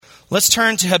Let's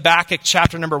turn to Habakkuk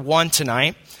chapter number 1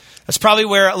 tonight. That's probably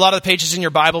where a lot of the pages in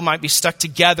your Bible might be stuck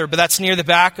together, but that's near the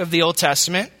back of the Old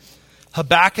Testament.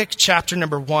 Habakkuk chapter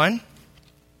number 1. I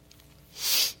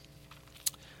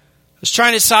was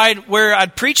trying to decide where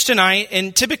I'd preach tonight,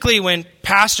 and typically when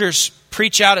pastors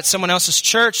preach out at someone else's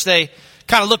church, they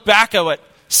kind of look back at what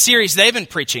series they've been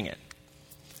preaching in.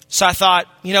 So I thought,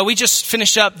 we just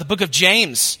finished up the book of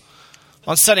James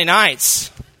on Sunday nights.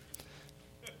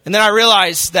 And then I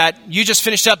realized that you just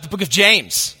finished up the book of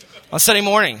James on Sunday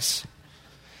mornings.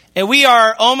 And we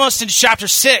are almost into chapter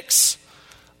 6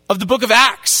 of the book of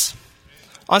Acts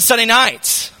on Sunday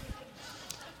nights.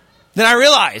 Then I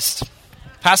realized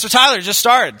Pastor Tyler just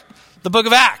started the book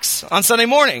of Acts on Sunday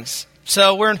mornings.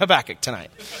 So we're in Habakkuk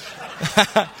tonight.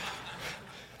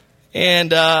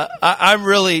 And I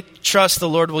really trust the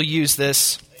Lord will use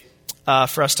this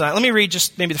for us tonight. Let me read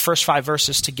just maybe the first 5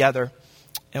 verses together,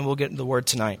 and we'll get into the word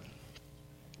tonight.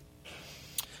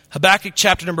 Habakkuk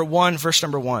chapter number 1, verse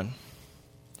number 1.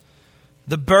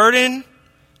 The burden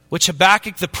which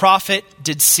Habakkuk the prophet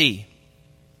did see.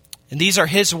 And these are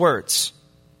his words.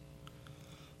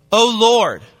 O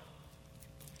Lord,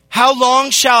 how long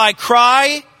shall I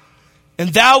cry, and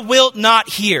thou wilt not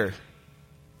hear?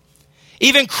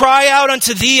 Even cry out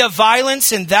unto thee of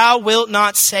violence, and thou wilt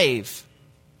not save.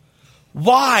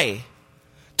 Why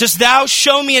dost thou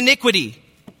show me iniquity,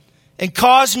 and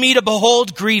cause me to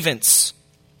behold grievance?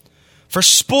 For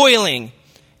spoiling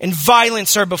and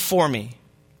violence are before me,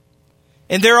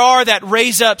 and there are that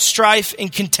raise up strife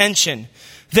and contention.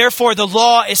 Therefore the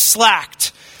law is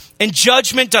slacked, and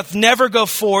judgment doth never go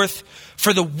forth.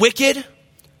 For the wicked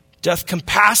doth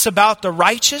compass about the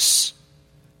righteous.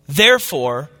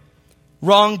 Therefore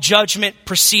wrong judgment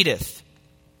proceedeth.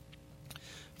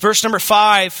 Verse number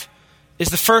 5 is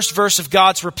the first verse of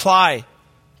God's reply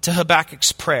to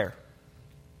Habakkuk's prayer.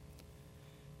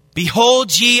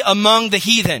 Behold ye among the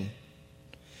heathen,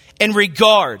 and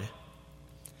regard,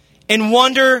 and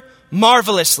wonder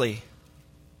marvelously.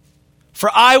 For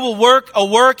I will work a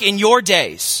work in your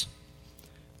days,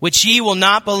 which ye will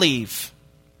not believe,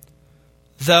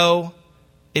 though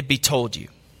it be told you.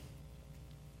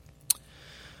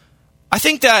 I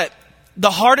think that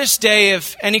the hardest day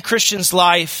of any Christian's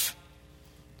life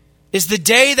is the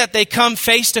day that they come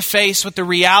face to face with the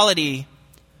reality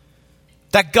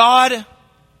that God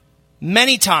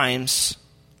many times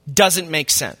doesn't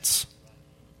make sense.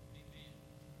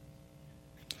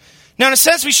 Now, in a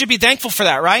sense, we should be thankful for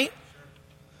that, right?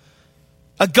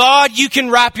 A God you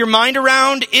can wrap your mind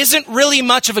around isn't really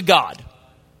much of a God.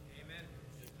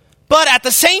 But at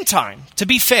the same time, to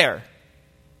be fair,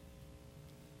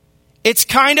 it's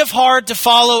kind of hard to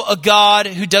follow a God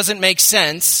who doesn't make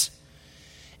sense.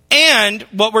 And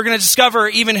what we're going to discover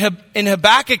even in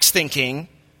Habakkuk's thinking,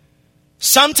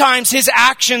 sometimes his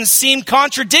actions seem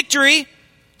contradictory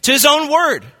to his own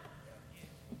word.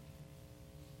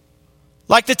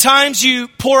 Like the times you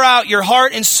pour out your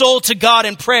heart and soul to God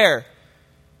in prayer,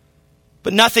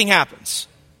 but nothing happens.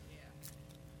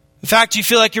 In fact, you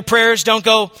feel like your prayers don't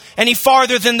go any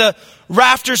farther than the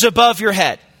rafters above your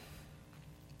head.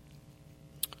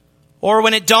 Or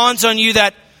when it dawns on you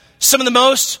that some of the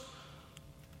most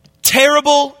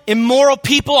terrible, immoral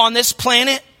people on this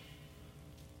planet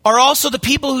are also the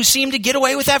people who seem to get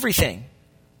away with everything.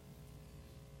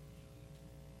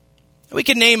 We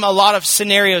could name a lot of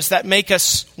scenarios that make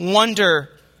us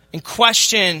wonder and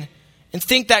question and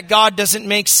think that God doesn't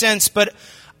make sense. But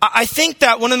I think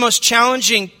that one of the most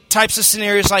challenging types of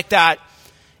scenarios like that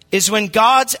is when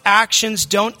God's actions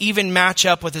don't even match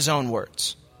up with his own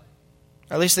words.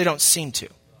 Or at least they don't seem to.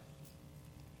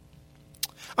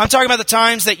 I'm talking about the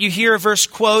times that you hear a verse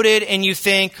quoted and you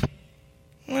think,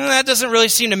 that doesn't really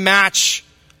seem to match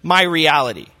my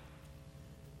reality.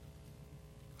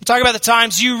 I'm talking about the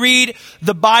times you read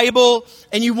the Bible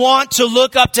and you want to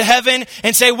look up to heaven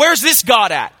and say, where's this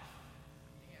God at?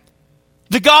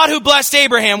 The God who blessed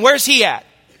Abraham, where's he at?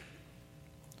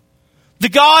 The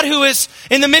God who is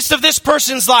in the midst of this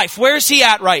person's life, where's he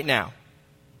at right now?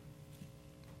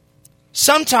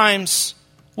 Sometimes,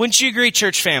 wouldn't you agree,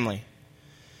 church family?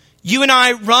 You and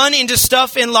I run into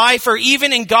stuff in life or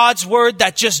even in God's word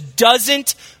that just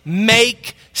doesn't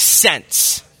make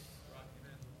sense.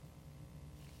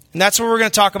 And that's what we're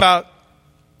going to talk about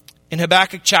in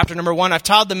Habakkuk chapter number 1. I've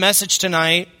titled the message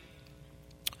tonight,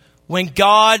 When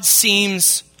God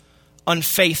Seems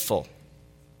Unfaithful.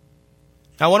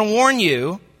 Now, I want to warn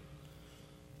you,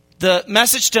 the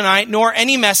message tonight, nor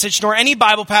any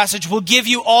Bible passage will give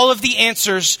you all of the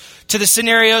answers to the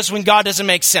scenarios when God doesn't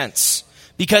make sense.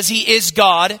 Because he is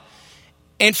God.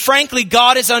 And frankly,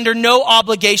 God is under no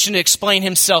obligation to explain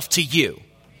himself to you.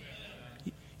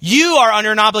 You are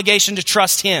under an obligation to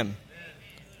trust him.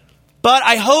 But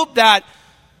I hope that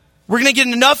we're going to get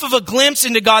enough of a glimpse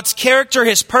into God's character,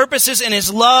 his purposes, and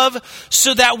his love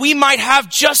so that we might have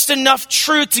just enough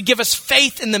truth to give us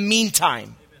faith in the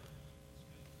meantime.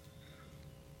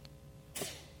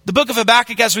 The book of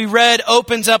Habakkuk, as we read,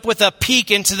 opens up with a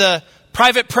peek into the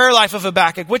private prayer life of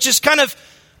Habakkuk, which is kind of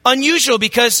unusual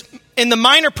because in the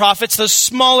minor prophets, those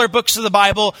smaller books of the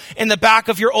Bible in the back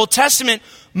of your Old Testament,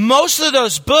 most of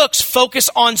those books focus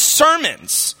on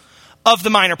sermons of the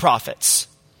minor prophets.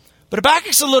 But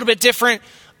Habakkuk's a little bit different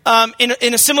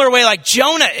in a similar way like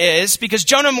Jonah is, because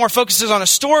Jonah more focuses on a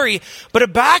story, but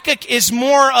Habakkuk is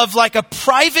more of like a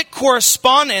private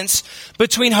correspondence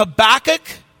between Habakkuk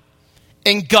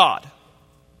and God.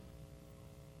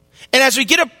 And as we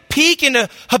get a peek into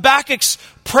Habakkuk's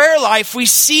prayer life, we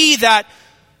see that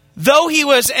though he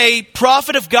was a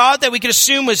prophet of God that we could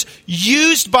assume was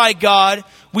used by God,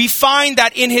 we find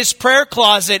that in his prayer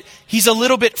closet, he's a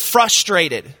little bit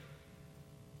frustrated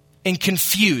and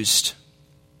confused.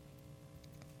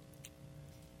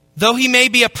 Though he may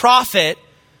be a prophet,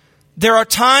 there are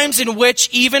times in which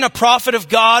even a prophet of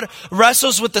God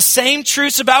wrestles with the same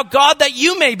truths about God that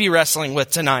you may be wrestling with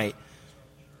tonight.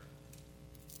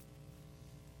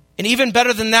 And even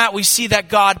better than that, we see that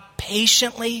God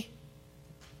patiently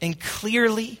and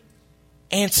clearly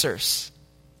answers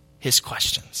his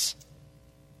questions.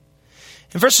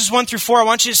 In verses 1 through 4, I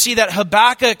want you to see that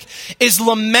Habakkuk is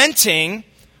lamenting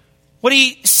what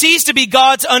he sees to be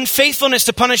God's unfaithfulness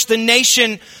to punish the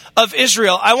nation of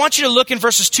Israel. I want you to look in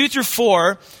verses 2 through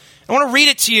 4. I want to read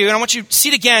it to you, and I want you to see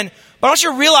it again. But I want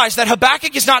you to realize that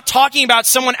Habakkuk is not talking about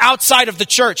someone outside of the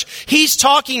church. He's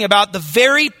talking about the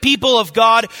very people of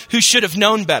God who should have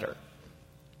known better.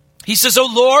 He says, "O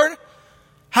Lord,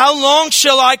 how long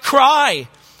shall I cry,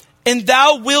 and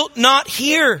thou wilt not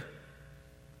hear?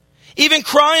 Even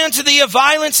cry unto thee of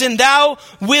violence, and thou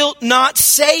wilt not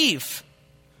save."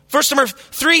 Verse number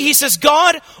 3, he says,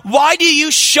 "God, why do you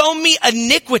show me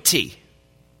iniquity?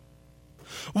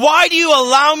 Why do you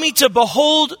allow me to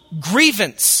behold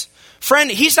grievance?"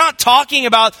 Friend, he's not talking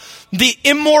about the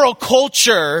immoral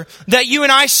culture that you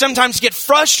and I sometimes get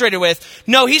frustrated with.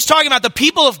 No, he's talking about the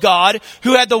people of God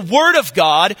who had the word of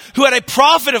God, who had a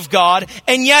prophet of God,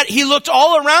 and yet he looked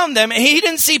all around them and he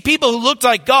didn't see people who looked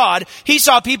like God. He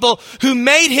saw people who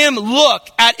made him look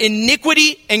at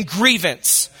iniquity and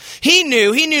grievance. He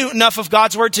knew enough of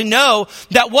God's word to know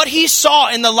that what he saw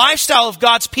in the lifestyle of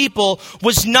God's people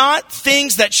was not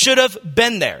things that should have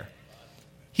been there.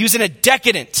 He was in a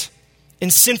decadent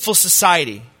and sinful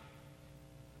society.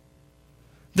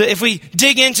 If we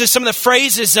dig into some of the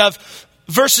phrases of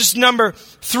verses number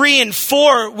 3 and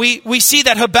 4, we see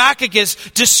that Habakkuk is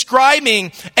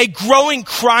describing a growing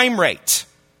crime rate.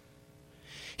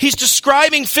 He's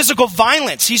describing physical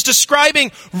violence. He's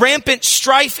describing rampant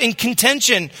strife and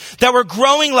contention that were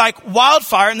growing like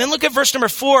wildfire. And then look at verse number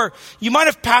 4. You might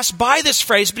have passed by this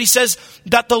phrase, but he says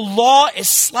that the law is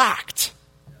slacked.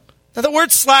 Now the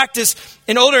word slacked is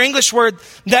an older English word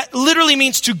that literally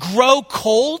means to grow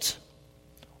cold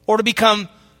or to become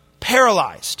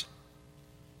paralyzed.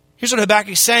 Here's what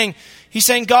Habakkuk is saying. He's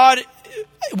saying, God,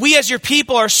 we as your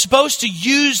people are supposed to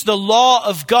use the law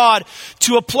of God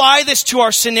to apply this to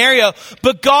our scenario,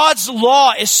 but God's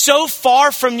law is so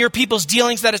far from your people's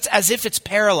dealings that it's as if it's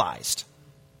paralyzed.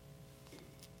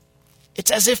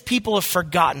 It's as if people have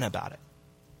forgotten about it.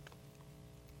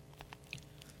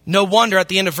 No wonder at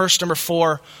the end of verse number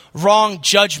 4, wrong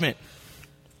judgment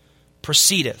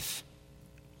proceedeth.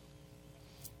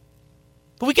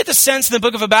 But we get the sense in the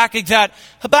book of Habakkuk that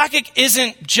Habakkuk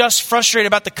isn't just frustrated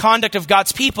about the conduct of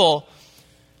God's people.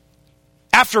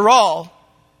 After all,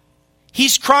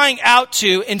 he's crying out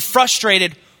to and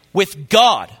frustrated with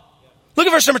God. Look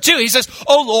at verse number 2. He says,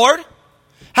 "O Lord,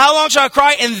 how long shall I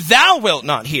cry, and thou wilt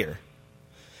not hear?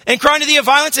 And cry unto thee of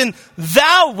violence, and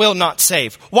thou wilt not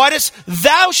save. Why dost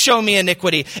thou show me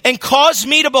iniquity, and cause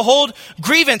me to behold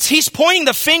grievance?" He's pointing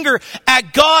the finger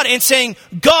at God and saying,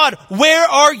 God, where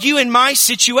are you in my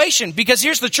situation? Because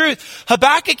here's the truth.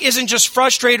 Habakkuk isn't just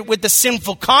frustrated with the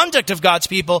sinful conduct of God's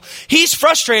people. He's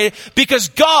frustrated because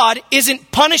God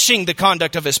isn't punishing the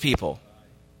conduct of his people.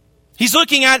 He's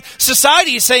looking at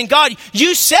society and saying, God,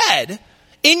 you said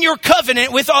in your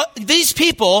covenant with these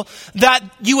people that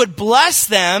you would bless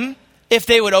them if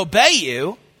they would obey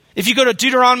you. If you go to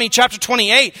Deuteronomy chapter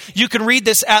 28, you can read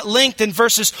this at length in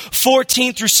verses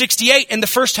 14 through 68. And the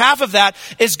first half of that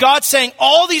is God saying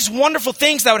all these wonderful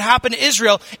things that would happen to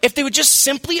Israel if they would just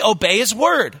simply obey his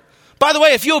word. By the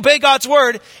way, if you obey God's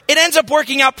word, it ends up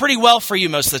working out pretty well for you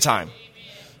most of the time.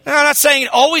 Now, I'm not saying it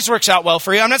always works out well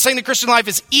for you. I'm not saying the Christian life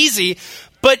is easy,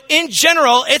 But in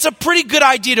general, it's a pretty good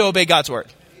idea to obey God's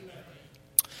word.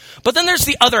 But then there's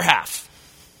the other half.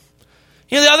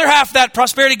 The other half that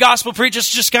prosperity gospel preachers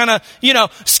just kind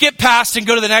of, skip past and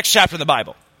go to the next chapter of the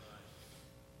Bible.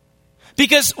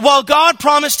 Because while God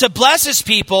promised to bless his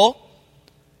people,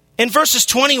 in verses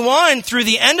 21 through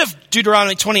the end of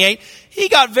Deuteronomy 28, he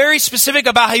got very specific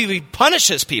about how he would punish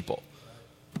his people.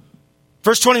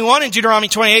 Verse 21 in Deuteronomy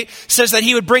 28 says that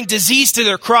he would bring disease to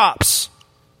their crops.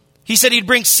 He said he'd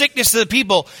bring sickness to the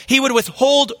people. He would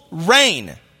withhold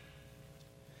rain.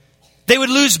 They would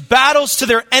lose battles to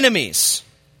their enemies.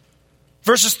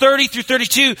 Verses 30 through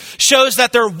 32 shows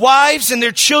that their wives and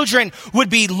their children would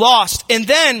be lost. And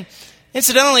then,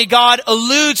 incidentally, God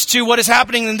alludes to what is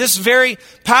happening in this very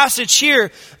passage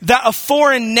here, that a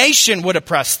foreign nation would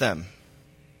oppress them.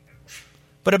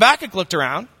 But Habakkuk looked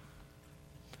around,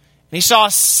 and he saw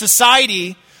a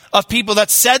society of people that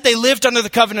said they lived under the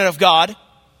covenant of God,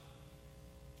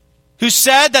 who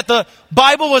said that the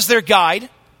Bible was their guide,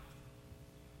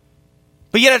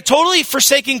 but yet had totally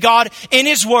forsaken God in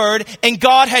his word, and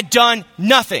God had done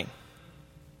nothing.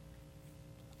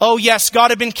 Oh yes,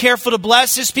 God had been careful to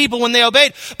bless his people when they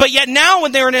obeyed, but yet now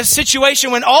when they were in a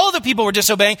situation when all of the people were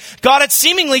disobeying, God had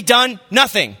seemingly done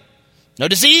nothing. No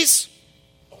disease,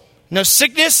 no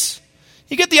sickness.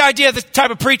 You get the idea of the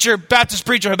type of preacher, Baptist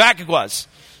preacher Habakkuk was.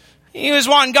 He was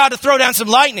wanting God to throw down some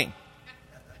lightning.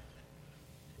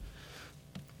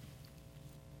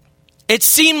 It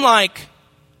seemed like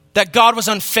that God was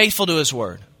unfaithful to his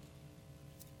word.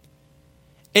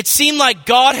 It seemed like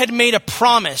God had made a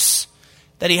promise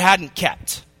that he hadn't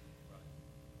kept.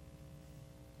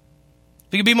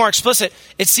 If we could be more explicit,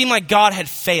 it seemed like God had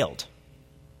failed.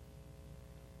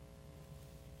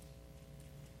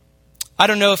 I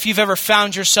don't know if you've ever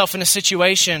found yourself in a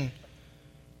situation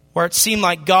where it seemed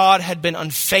like God had been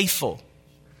unfaithful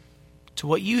to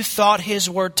what you thought his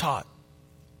word taught.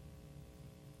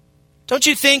 Don't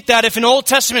you think that if an Old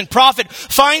Testament prophet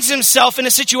finds himself in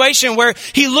a situation where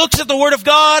he looks at the word of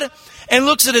God and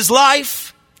looks at his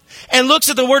life and looks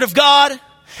at the word of God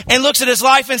and looks at his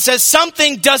life and says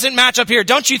something doesn't match up here,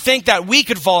 don't you think that we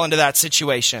could fall into that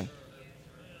situation?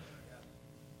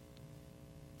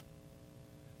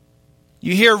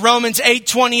 You hear Romans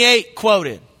 8:28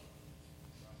 quoted.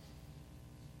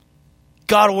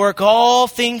 God will work all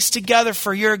things together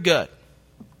for your good.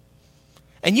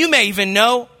 And you may even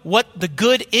know what the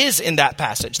good is in that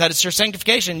passage. That is your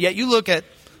sanctification. Yet you look at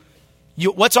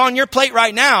what's on your plate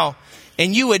right now,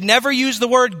 and you would never use the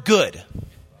word good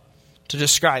to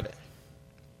describe it.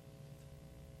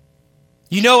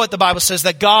 You know what the Bible says,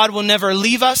 that God will never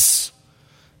leave us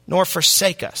nor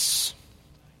forsake us.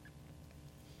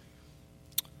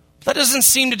 That doesn't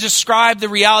seem to describe the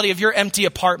reality of your empty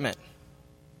apartment.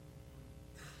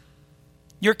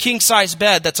 Your king-size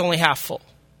bed that's only half full.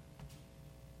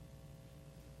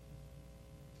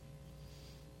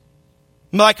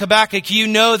 Like Habakkuk, you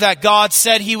know that God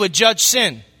said he would judge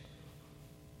sin.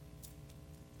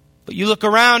 But you look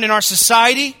around in our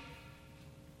society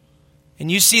and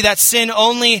you see that sin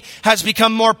only has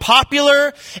become more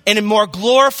popular and more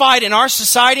glorified in our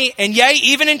society, and yea,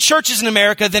 even in churches in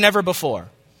America than ever before.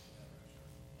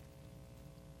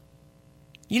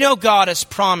 You know God has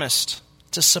promised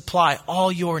to supply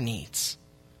all your needs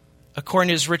according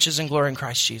to his riches and glory in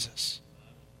Christ Jesus.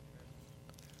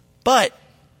 But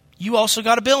you also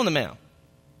got a bill in the mail.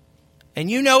 And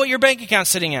you know what your bank account's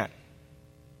sitting at.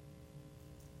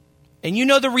 And you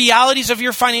know the realities of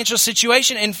your financial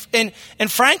situation.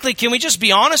 And frankly, can we just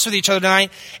be honest with each other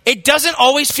tonight? It doesn't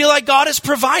always feel like God is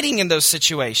providing in those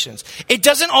situations. It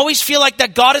doesn't always feel like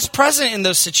that God is present in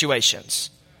those situations.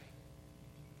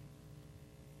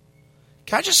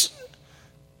 Can I just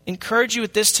encourage you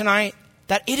with this tonight?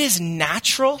 That it is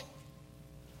natural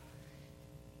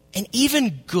and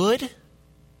even good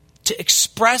to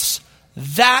express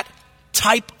that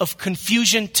type of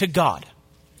confusion to God.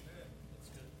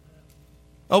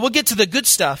 Well, we'll get to the good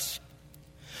stuff.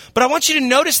 But I want you to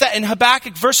notice that in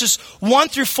Habakkuk verses 1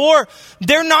 through 4,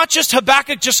 they're not just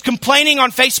Habakkuk just complaining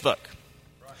on Facebook.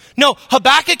 No,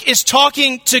 Habakkuk is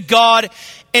talking to God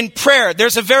in prayer.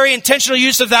 There's a very intentional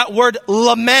use of that word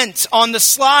lament on the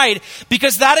slide,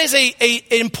 because that is an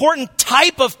important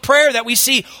type of prayer that we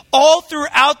see all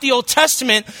throughout the Old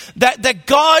Testament, that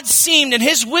God seemed in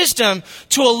his wisdom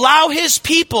to allow his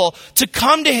people to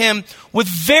come to him with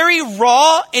very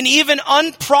raw and even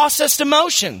unprocessed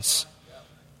emotions.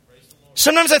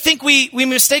 Sometimes I think we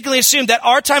mistakenly assume that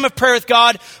our time of prayer with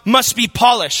God must be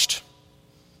polished.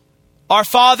 Our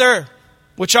Father,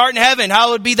 which art in heaven,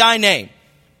 hallowed be thy name.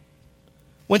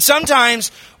 When sometimes,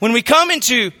 when we come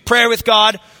into prayer with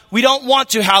God, we don't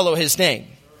want to hallow his name.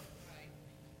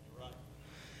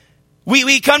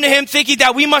 We come to him thinking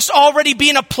that we must already be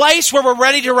in a place where we're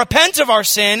ready to repent of our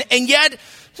sin, and yet,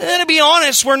 to be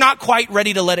honest, we're not quite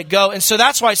ready to let it go. And so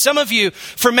that's why some of you,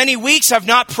 for many weeks, have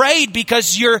not prayed,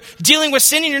 because you're dealing with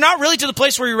sin and you're not really to the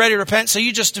place where you're ready to repent, so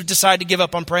you just have decided to give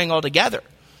up on praying altogether.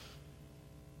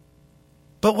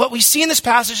 But what we see in this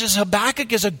passage is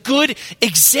Habakkuk is a good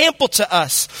example to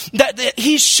us. That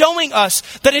he's showing us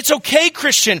that it's okay,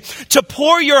 Christian, to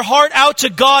pour your heart out to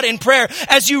God in prayer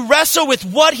as you wrestle with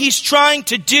what he's trying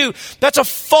to do. That's a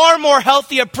far more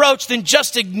healthy approach than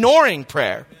just ignoring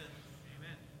prayer.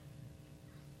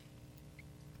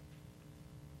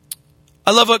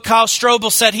 I love what Kyle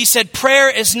Strobel said. He said, prayer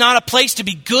is not a place to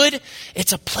be good,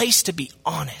 it's a place to be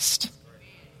honest.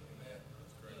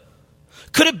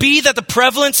 Could it be that the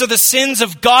prevalence of the sins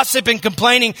of gossip and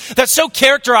complaining that so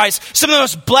characterize some of the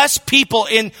most blessed people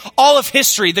in all of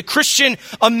history, the Christian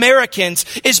Americans,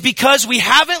 is because we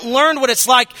haven't learned what it's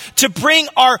like to bring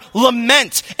our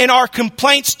lament and our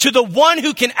complaints to the one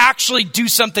who can actually do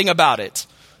something about it?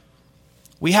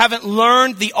 We haven't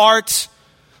learned the art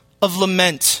of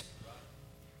lament.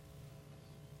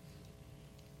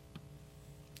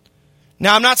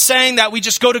 Now, I'm not saying that we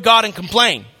just go to God and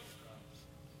complain.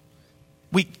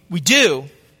 We do.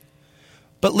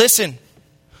 But listen,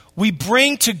 we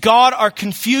bring to God our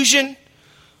confusion,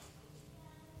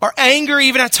 our anger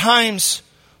even at times.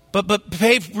 But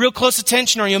pay real close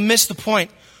attention or you'll miss the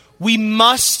point. We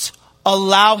must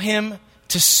allow him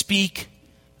to speak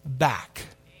back.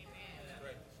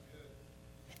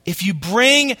 If you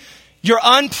bring your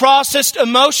unprocessed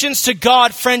emotions to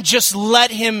God, friend, just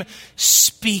let him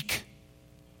speak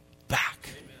back.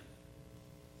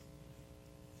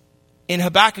 In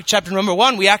Habakkuk chapter number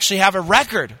 1, we actually have a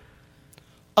record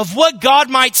of what God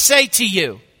might say to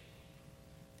you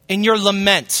in your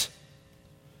lament.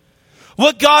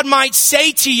 What God might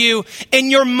say to you in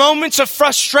your moments of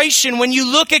frustration when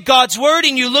you look at God's word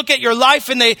and you look at your life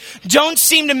and they don't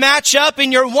seem to match up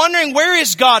and you're wondering, where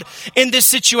is God in this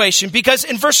situation? Because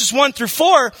in verses 1 through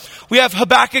 4, we have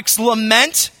Habakkuk's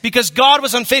lament because God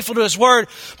was unfaithful to his word.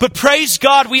 But praise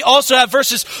God, we also have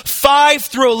verses 5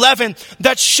 through 11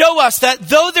 that show us that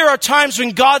though there are times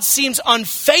when God seems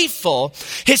unfaithful,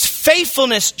 his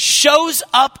faithfulness shows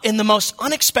up in the most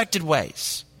unexpected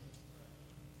ways.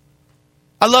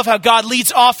 I love how God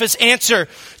leads off his answer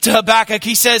to Habakkuk.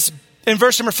 He says in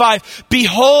verse number 5,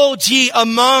 behold ye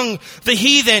among the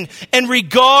heathen, and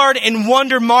regard and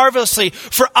wonder marvelously,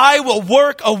 for I will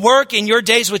work a work in your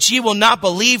days which ye will not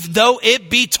believe, though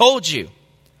it be told you.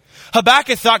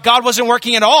 Habakkuk thought God wasn't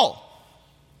working at all.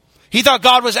 He thought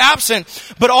God was absent,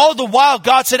 but all the while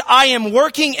God said, I am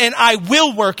working and I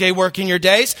will work a work in your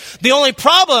days. The only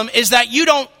problem is that you're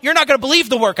not going to believe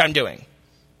the work I'm doing.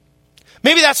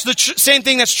 Maybe that's the same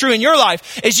thing that's true in your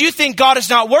life, is you think God is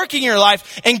not working in your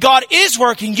life, and God is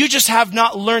working. You just have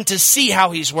not learned to see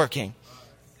how he's working.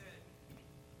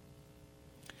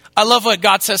 I love what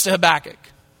God says to Habakkuk.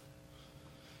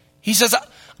 He says,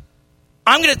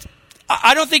 I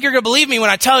don't think you're going to believe me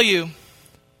when I tell you,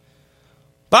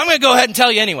 but I'm going to go ahead and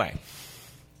tell you anyway.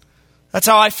 That's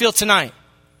how I feel tonight.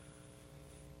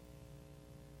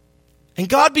 And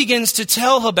God begins to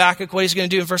tell Habakkuk what he's going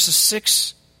to do in verses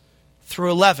 6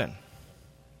 through 11.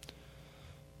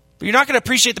 But you're not going to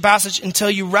appreciate the passage until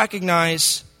you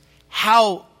recognize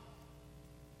how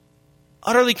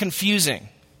utterly confusing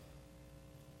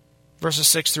verses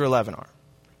 6 through 11 are.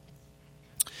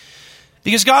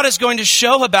 Because God is going to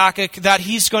show Habakkuk that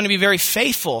he's going to be very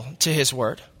faithful to his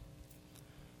word.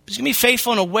 He's going to be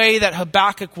faithful in a way that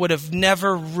Habakkuk would have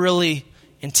never really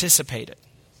anticipated.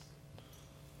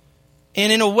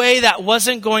 And in a way that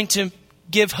wasn't going to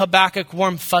give Habakkuk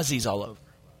warm fuzzies all over.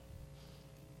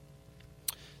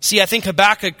 See, I think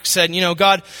Habakkuk said,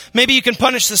 God, maybe you can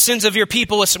punish the sins of your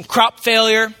people with some crop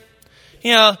failure.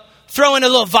 Throw in a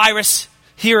little virus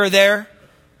here or there.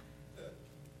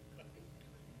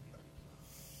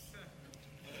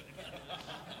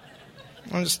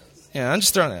 I'm just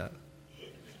throwing that out.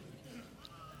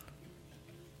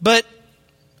 But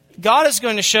God is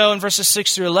going to show in verses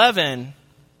 6 through 11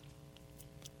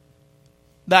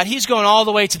 that he's going all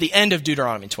the way to the end of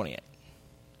Deuteronomy 28.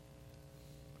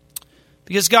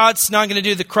 Because God's not going to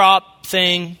do the crop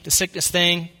thing, the sickness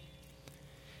thing.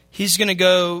 He's going to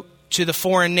go to the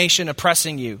foreign nation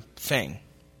oppressing you thing.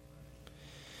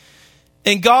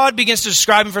 And God begins to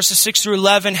describe in verses 6 through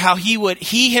 11 how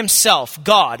he himself,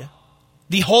 God,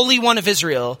 the Holy One of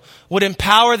Israel, would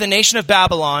empower the nation of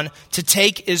Babylon to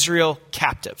take Israel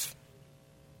captive.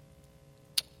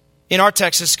 In our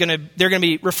text, they're going to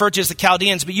be referred to as the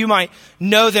Chaldeans, but you might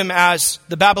know them as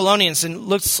the Babylonians. And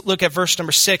let's look at verse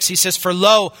number 6. He says, for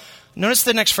lo, notice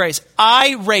the next phrase,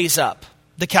 I raise up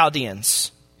the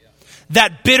Chaldeans,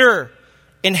 that bitter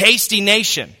and hasty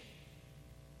nation,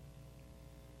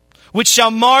 which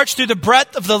shall march through the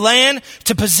breadth of the land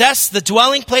to possess the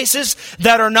dwelling places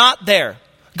that are not there.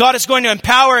 God is going to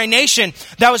empower a nation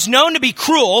that was known to be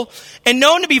cruel and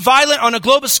known to be violent on a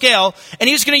global scale, and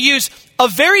he's going to use a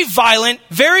very violent,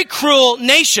 very cruel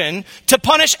nation to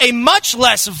punish a much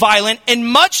less violent and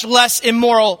much less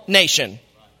immoral nation.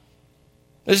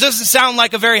 This doesn't sound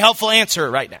like a very helpful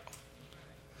answer right now.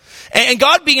 And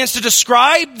God begins to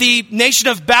describe the nation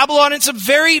of Babylon in some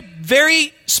very,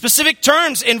 very specific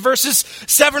terms in verses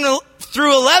 7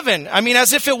 through 11. I mean,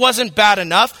 as if it wasn't bad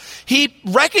enough, he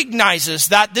recognizes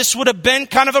that this would have been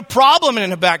kind of a problem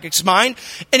in Habakkuk's mind,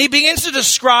 and he begins to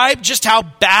describe just how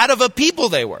bad of a people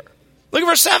they were. Look at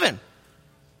verse 7.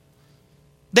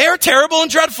 They are terrible and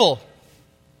dreadful.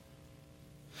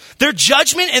 Their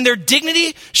judgment and their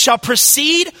dignity shall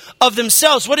proceed of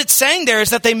themselves. What it's saying there is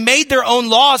that they made their own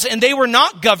laws and they were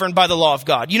not governed by the law of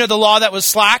God. You know, the law that was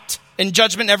slacked and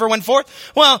judgment never went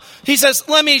forth? Well, he says,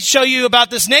 let me show you about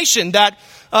this nation that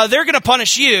they're going to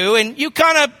punish you, and you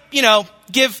kind of,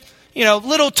 give,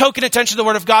 little token attention to the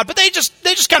word of God, but they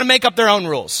just kind of make up their own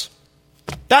rules.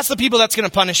 That's the people that's going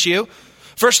to punish you.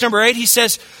 Verse number 8,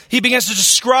 he begins to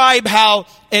describe how,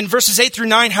 in verses 8 through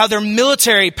 9, how their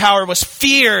military power was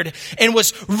feared and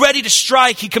was ready to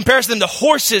strike. He compares them to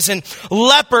horses and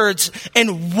leopards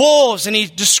and wolves, and he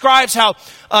describes how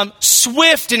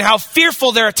swift and how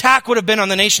fearful their attack would have been on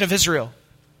the nation of Israel.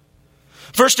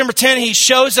 Verse number 10, he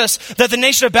shows us that the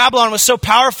nation of Babylon was so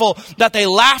powerful that they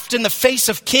laughed in the face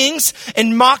of kings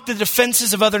and mocked the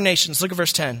defenses of other nations. Look at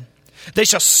verse 10. They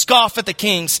shall scoff at the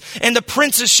kings, and the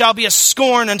princes shall be a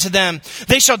scorn unto them.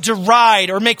 They shall deride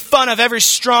or make fun of every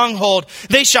stronghold.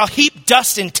 They shall heap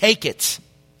dust and take it.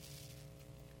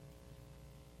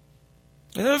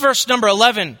 And then verse number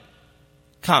 11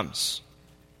 comes.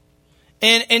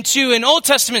 And to an Old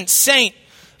Testament saint,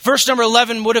 verse number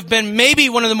 11 would have been maybe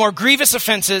one of the more grievous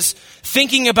offenses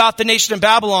thinking about the nation of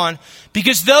Babylon,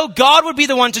 because though God would be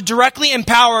the one to directly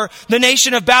empower the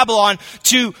nation of Babylon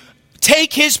to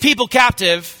take his people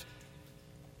captive,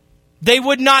 they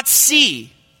would not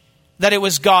see that it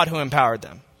was God who empowered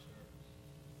them.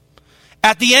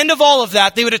 At the end of all of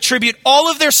that, they would attribute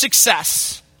all of their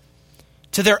success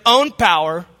to their own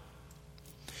power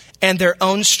and their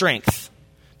own strength.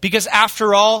 Because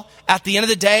after all, at the end of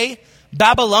the day,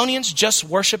 Babylonians just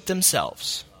worship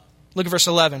themselves. Look at verse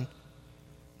 11.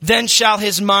 Then shall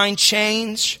his mind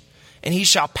change, and he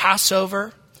shall pass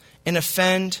over and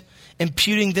offend,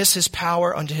 imputing this his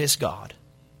power unto his God.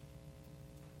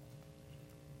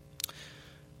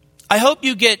 I hope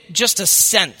you get just a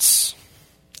sense,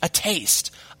 a taste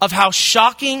of how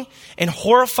shocking and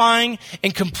horrifying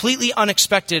and completely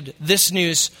unexpected this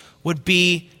news would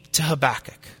be to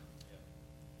Habakkuk.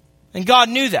 And God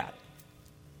knew that.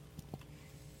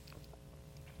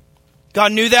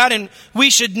 God knew that, and we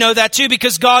should know that too,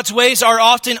 because God's ways are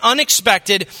often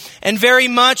unexpected and very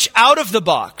much out of the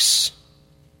box.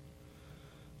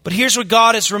 But here's what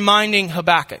God is reminding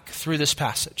Habakkuk through this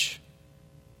passage.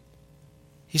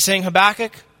 He's saying,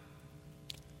 Habakkuk,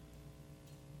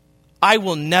 I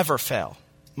will never fail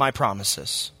my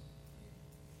promises.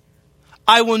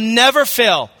 I will never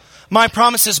fail my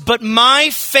promises, but my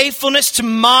faithfulness to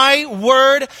my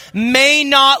word may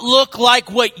not look like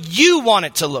what you want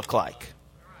it to look like.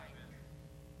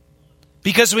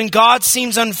 Because when God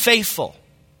seems unfaithful,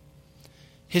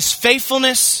 his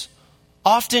faithfulness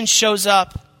often shows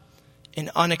up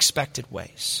in unexpected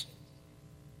ways.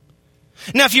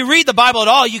 Now, if you read the Bible at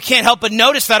all, you can't help but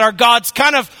notice that our God's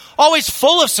kind of always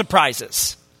full of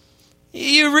surprises.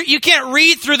 You can't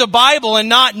read through the Bible and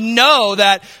not know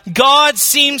that God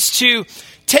seems to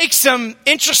take some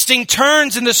interesting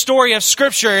turns in the story of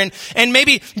Scripture and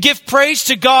maybe give praise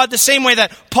to God the same way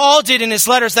that Paul did in his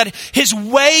letters, that his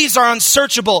ways are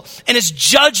unsearchable and his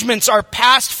judgments are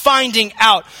past finding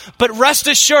out. But rest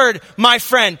assured, my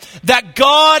friend, that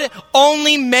God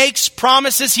only makes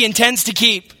promises he intends to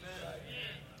keep.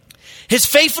 His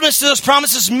faithfulness to those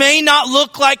promises may not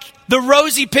look like the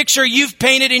rosy picture you've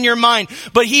painted in your mind,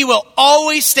 but he will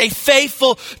always stay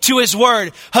faithful to his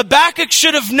word. Habakkuk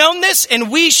should have known this, and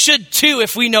we should too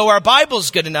if we know our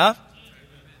Bible's good enough.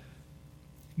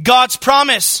 God's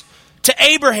promise to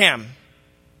Abraham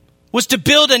was to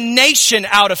build a nation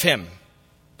out of him.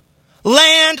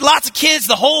 Land, lots of kids,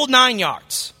 the whole 9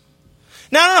 yards.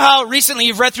 Now, I don't know how recently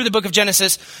you've read through the book of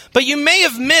Genesis, but you may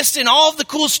have missed in all of the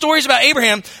cool stories about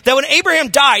Abraham that when Abraham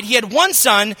died, he had one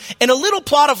son and a little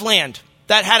plot of land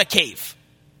that had a cave.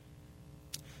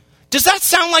 Does that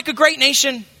sound like a great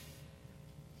nation?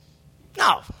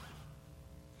 No.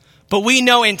 But we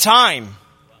know in time,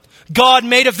 God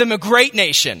made of them a great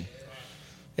nation.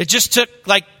 It just took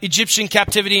like Egyptian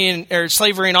captivity or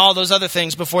slavery and all those other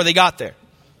things before they got there.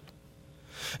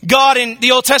 God in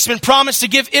the Old Testament promised to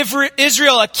give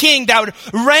Israel a king that would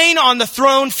reign on the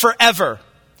throne forever.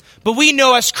 But we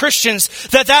know as Christians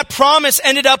that promise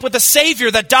ended up with a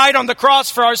Savior that died on the cross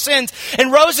for our sins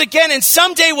and rose again and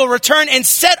someday will return and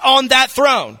sit on that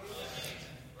throne.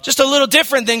 Just a little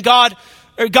different than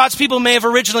God's people may have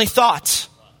originally thought.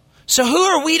 So who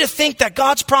are we to think that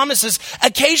God's promises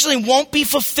occasionally won't be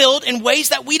fulfilled in ways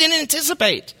that we didn't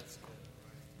anticipate?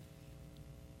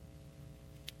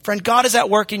 Friend, God is at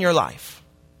work in your life.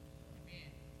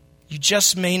 You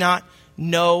just may not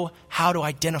know how to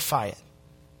identify it.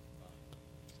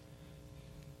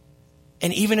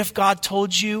 And even if God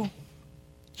told you,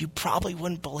 you probably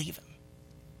wouldn't believe him.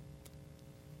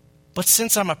 But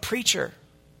since I'm a preacher,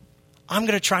 I'm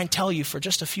going to try and tell you for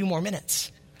just a few more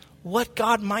minutes what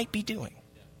God might be doing.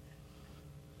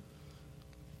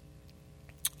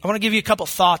 I want to give you a couple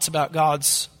thoughts about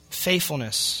God's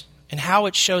faithfulness and how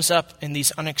it shows up in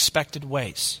these unexpected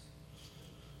ways.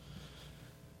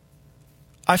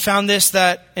 I found this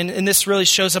and this really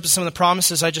shows up in some of the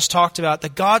promises I just talked about,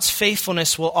 that God's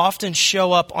faithfulness will often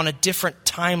show up on a different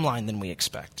timeline than we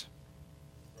expect.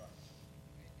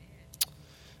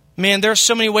 Man, there are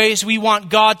so many ways we want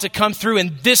God to come through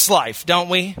in this life, don't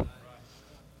we?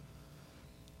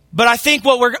 But I think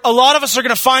what a lot of us are going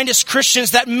to find as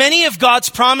Christians, that many of God's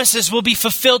promises will be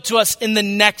fulfilled to us in the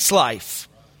next life.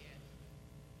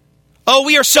 Oh,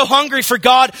 we are so hungry for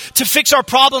God to fix our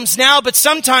problems now, but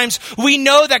sometimes we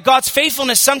know that God's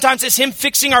faithfulness sometimes is him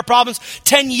fixing our problems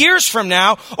 10 years from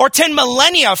now or 10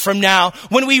 millennia from now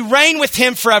when we reign with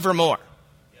him forevermore.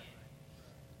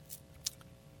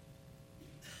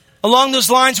 Along those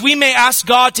lines, we may ask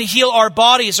God to heal our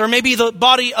bodies or maybe the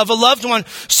body of a loved one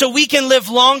so we can live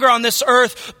longer on this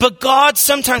earth. But God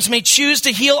sometimes may choose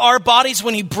to heal our bodies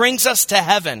when he brings us to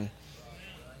heaven.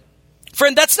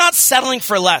 Friend, that's not settling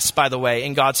for less, by the way,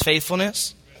 in God's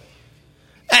faithfulness.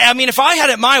 I mean, if I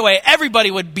had it my way, everybody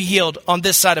would be healed on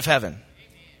this side of heaven.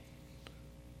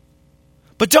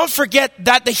 But don't forget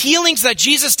that the healings that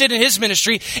Jesus did in his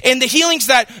ministry and the healings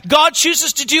that God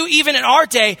chooses to do even in our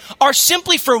day are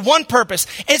simply for one purpose.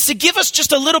 It's to give us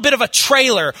just a little bit of a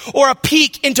trailer or a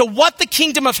peek into what the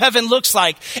kingdom of heaven looks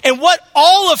like and what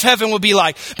all of heaven will be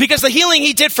like. Because the healing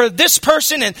he did for this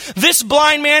person and this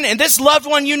blind man and this loved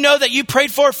one you know that you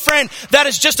prayed for, friend, that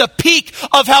is just a peek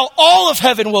of how all of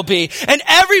heaven will be. And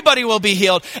everybody will be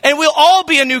healed. And we'll all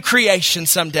be a new creation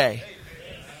someday.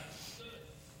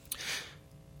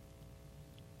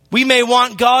 We may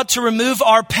want God to remove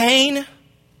our pain,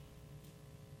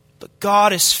 but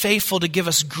God is faithful to give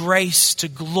us grace to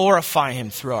glorify him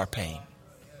through our pain.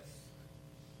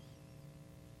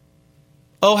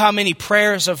 Oh, how many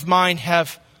prayers of mine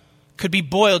could be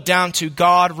boiled down to,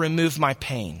 God, remove my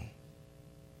pain.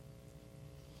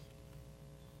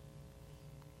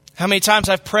 How many times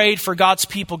I've prayed for God's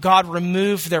people, God,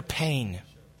 remove their pain.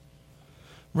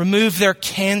 Remove their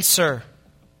cancer.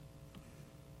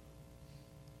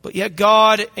 But yet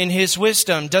God, in his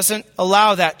wisdom, doesn't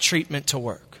allow that treatment to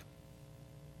work.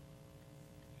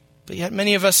 But yet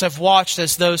many of us have watched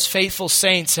as those faithful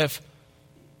saints have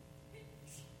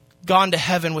gone to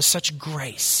heaven with such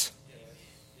grace.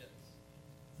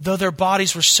 Though their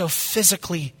bodies were so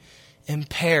physically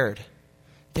impaired,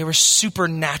 they were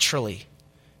supernaturally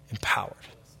empowered.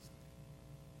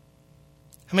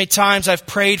 How many times I've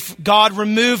prayed, God,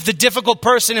 remove the difficult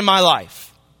person in my life.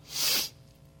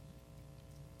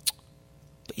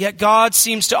 Yet God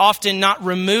seems to often not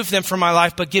remove them from my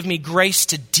life, but give me grace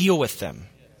to deal with them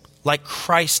like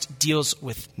Christ deals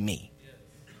with me.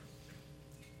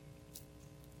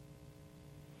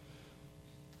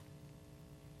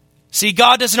 See,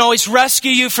 God doesn't always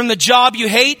rescue you from the job you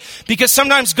hate because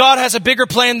sometimes God has a bigger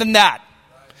plan than that.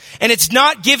 And it's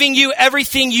not giving you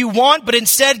everything you want, but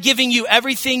instead giving you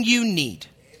everything you need.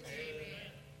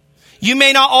 You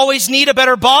may not always need a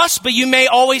better boss, but you may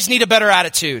always need a better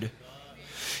attitude.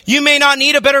 You may not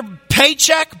need a better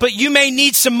paycheck, but you may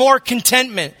need some more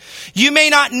contentment. You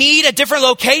may not need a different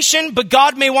location, but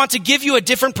God may want to give you a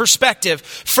different perspective.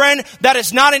 Friend, that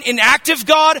is not an inactive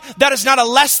God. That is not a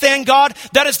less than God.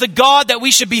 That is the God that we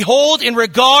should behold in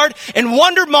regard and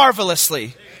wonder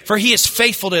marvelously, for he is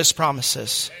faithful to his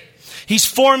promises. He's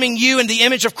forming you in the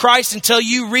image of Christ until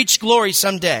you reach glory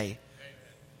someday.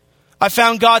 I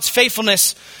found God's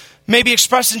faithfulness may be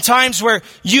expressed in times where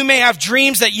you may have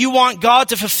dreams that you want God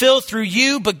to fulfill through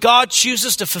you, but God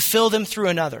chooses to fulfill them through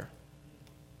another.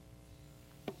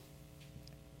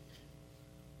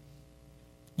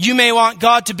 You may want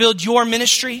God to build your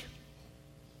ministry,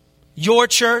 your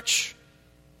church.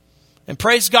 And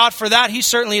praise God for that. He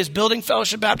certainly is building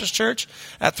Fellowship Baptist Church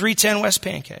at 310 West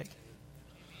Pancake.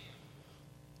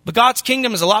 But God's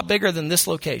kingdom is a lot bigger than this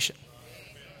location.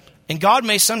 And God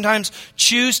may sometimes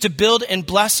choose to build and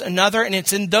bless another. And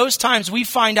it's in those times we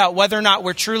find out whether or not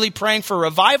we're truly praying for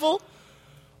revival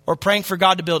or praying for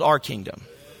God to build our kingdom.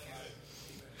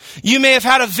 You may have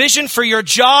had a vision for your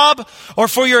job or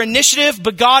for your initiative,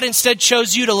 but God instead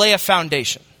chose you to lay a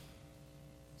foundation.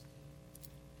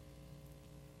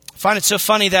 I find it so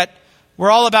funny that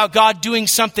we're all about God doing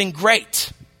something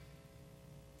great,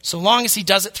 so long as He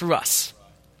does it through us.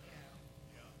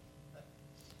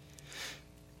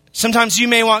 Sometimes you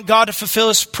may want God to fulfill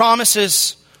His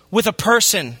promises with a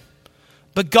person,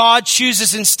 but God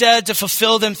chooses instead to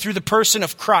fulfill them through the person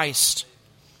of Christ.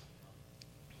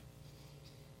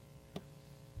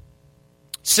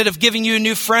 Instead of giving you a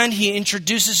new friend, He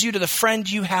introduces you to the friend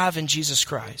you have in Jesus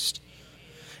Christ.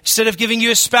 Instead of giving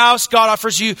you a spouse, God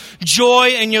offers you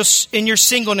joy in your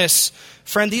singleness.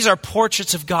 Friend, these are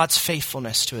portraits of God's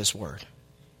faithfulness to His word.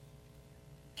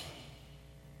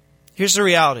 Here's the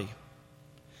reality.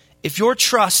 If your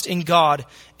trust in God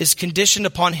is conditioned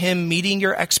upon Him meeting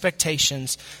your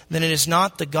expectations, then it is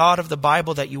not the God of the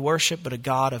Bible that you worship, but a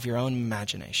God of your own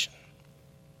imagination.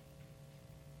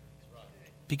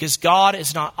 Because God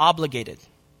is not obligated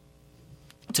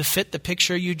to fit the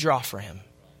picture you draw for Him.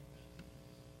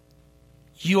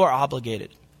 You are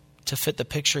obligated to fit the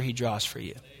picture He draws for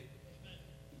you.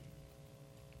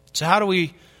 So how do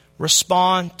we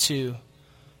respond to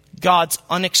God's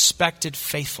unexpected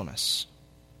faithfulness?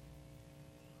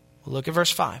 Well, look at verse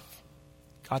 5.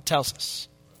 God tells us,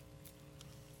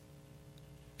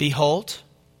 "Behold,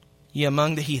 ye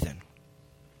among the heathen,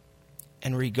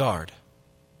 and regard."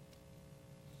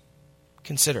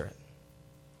 Consider it.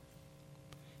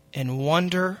 "And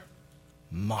wonder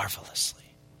marvelously.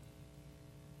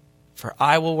 For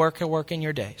I will work a work in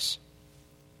your days,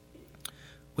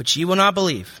 which ye will not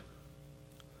believe,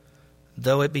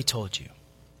 though it be told you."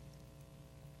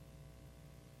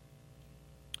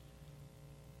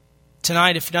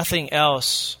 Tonight, if nothing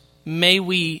else, may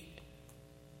we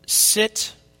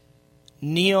sit,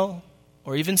 kneel,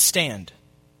 or even stand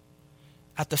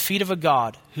at the feet of a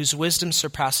God whose wisdom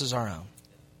surpasses our own,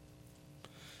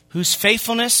 whose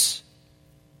faithfulness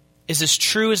is as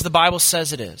true as the Bible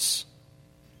says it is,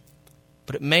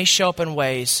 but it may show up in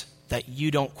ways that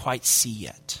you don't quite see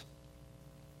yet.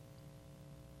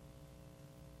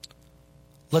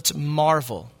 Let's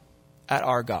marvel at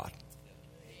our God.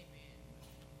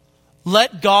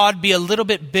 Let God be a little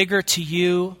bit bigger to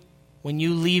you when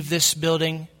you leave this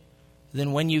building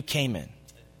than when you came in.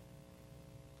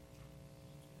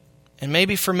 And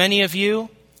maybe for many of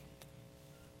you,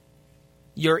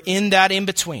 you're in that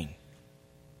in-between.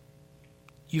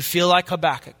 You feel like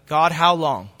Habakkuk. God, how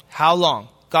long? How long?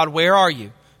 God, where are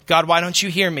you? God, why don't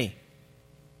you hear me?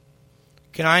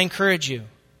 Can I encourage you?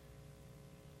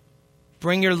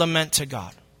 Bring your lament to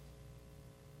God.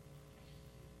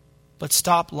 But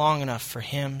stop long enough for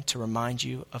Him to remind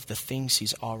you of the things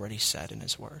He's already said in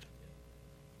His Word.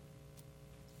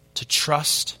 To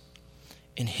trust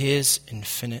in His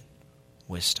infinite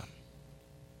wisdom.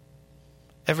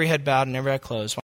 Every head bowed and every eye closed.